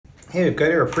Hey, we've got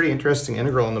here a pretty interesting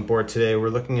integral on the board today. We're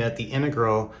looking at the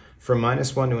integral from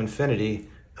 -1 to infinity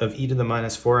of e to the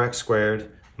minus 4x squared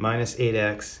minus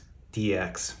 8x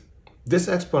dx. This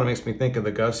exponent makes me think of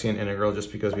the Gaussian integral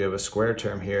just because we have a square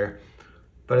term here,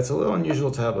 but it's a little unusual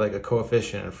to have like a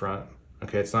coefficient in front.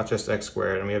 Okay, it's not just x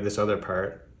squared, and we have this other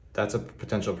part. That's a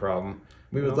potential problem.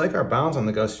 We would like our bounds on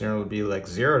the Gaussian integral to be like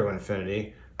 0 to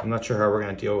infinity. I'm not sure how we're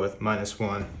going to deal with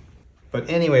 -1. But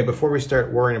anyway, before we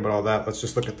start worrying about all that, let's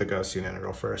just look at the Gaussian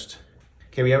integral first.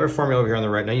 Okay, we have our formula over here on the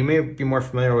right. Now you may be more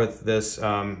familiar with this.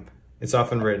 It's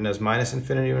often written as minus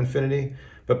infinity to infinity,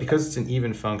 but because it's an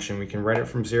even function, we can write it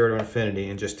from 0 to infinity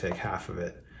and just take half of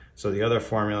it. So the other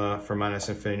formula for minus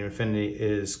infinity to infinity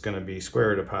is going to be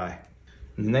square root of pi.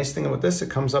 And the nice thing about this, it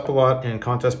comes up a lot in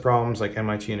contest problems like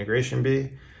MIT Integration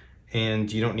B, and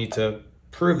you don't need to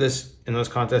prove this in those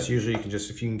contests. Usually you can just,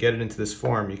 if you can get it into this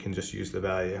form, you can just use the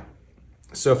value.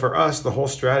 So for us, the whole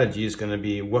strategy is going to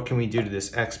be what can we do to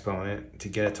this exponent to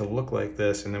get it to look like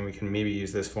this, and then we can maybe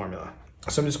use this formula.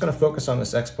 So I'm just going to focus on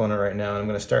this exponent right now, and I'm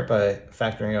going to start by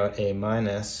factoring out a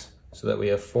minus so that we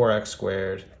have 4x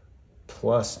squared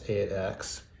plus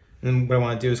 8x. And then what I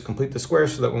want to do is complete the square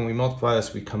so that when we multiply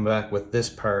this, we come back with this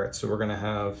part. So we're going to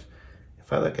have,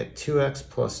 if I look at 2x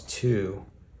plus 2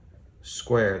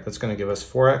 squared, that's going to give us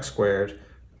 4x squared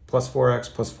plus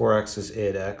 4x is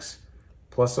 8x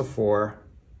plus a 4.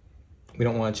 We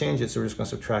don't want to change it, so we're just going to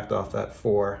subtract off that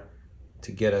 4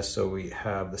 to get us so we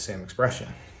have the same expression.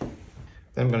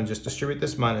 Then I'm going to just distribute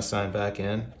this minus sign back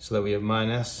in so that we have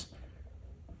minus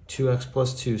 2x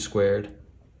plus 2 squared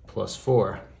plus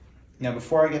 4. Now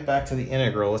before I get back to the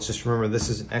integral, let's just remember this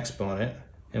is an exponent,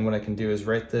 and what I can do is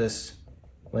write this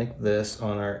like this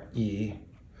on our e.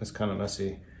 That's kind of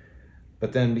messy.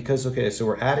 But then because, okay, so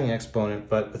we're adding exponent,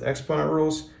 but with exponent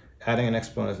rules, adding an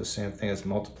exponent is the same thing as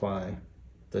multiplying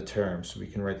the term. So we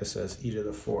can write this as e to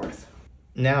the 4th.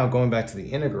 Now going back to the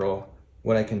integral,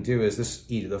 what I can do is this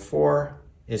e to the 4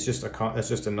 is just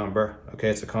a number. Okay,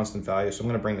 it's a constant value. So I'm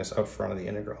going to bring this up front of the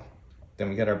integral. Then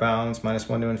we get our bounds,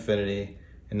 -1 to infinity.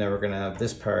 And now we're going to have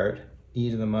this part, e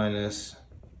to the minus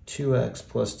 2x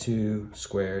plus 2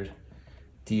 squared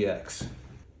dx.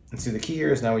 And see, the key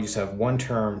here is now we just have one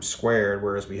term squared,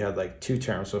 whereas we had like two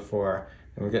terms before,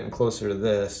 and we're getting closer to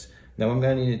this. Now what I'm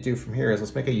going to need to do from here is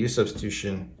let's make a u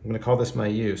substitution. I'm going to call this my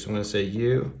u. So I'm going to say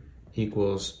u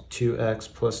equals 2x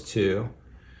plus 2,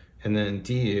 and then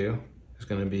du is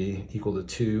going to be equal to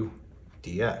 2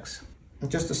 dx.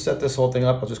 And just to set this whole thing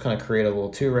up, I'll just kind of create a little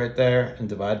 2 right there and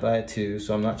divide by a 2,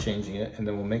 so I'm not changing it. And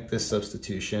then we'll make this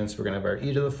substitution. So we're going to have our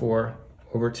e to the 4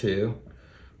 over 2.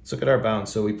 Let's look at our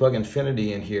bounds. So we plug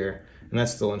infinity in here, and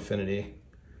that's still infinity.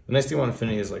 The nice thing about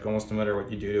infinity is like almost no matter what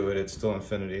you do to it, it's still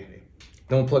infinity.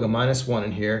 Then we'll plug a -1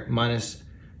 in here, and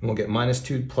we'll get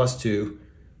 -2 plus 2.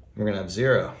 We're going to have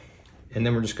 0. And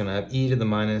then we're just going to have e to the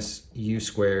minus u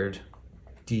squared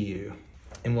du.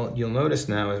 And what you'll notice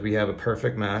now is we have a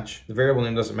perfect match. The variable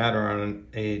name doesn't matter on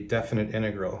a definite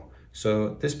integral.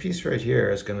 So this piece right here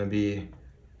is going to be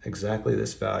exactly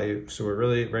this value. So we're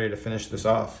really ready to finish this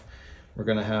off. We're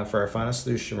going to have, for our final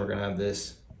solution, we're going to have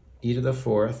this e to the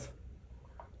 4th.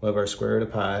 We'll have our square root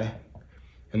of pi.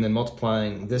 And then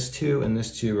multiplying this 2 and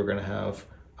this 2, we're going to have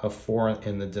a 4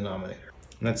 in the denominator.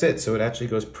 And that's it. So it actually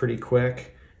goes pretty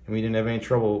quick. And we didn't have any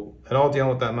trouble at all dealing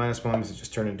with that -1 because it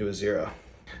just turned into a 0.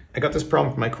 I got this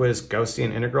problem for my quiz,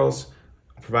 Gaussian integrals.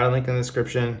 I'll provide a link in the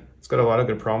description. It's got a lot of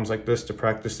good problems like this to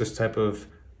practice this type of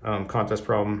contest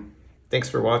problem. Thanks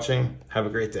for watching. Have a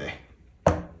great day.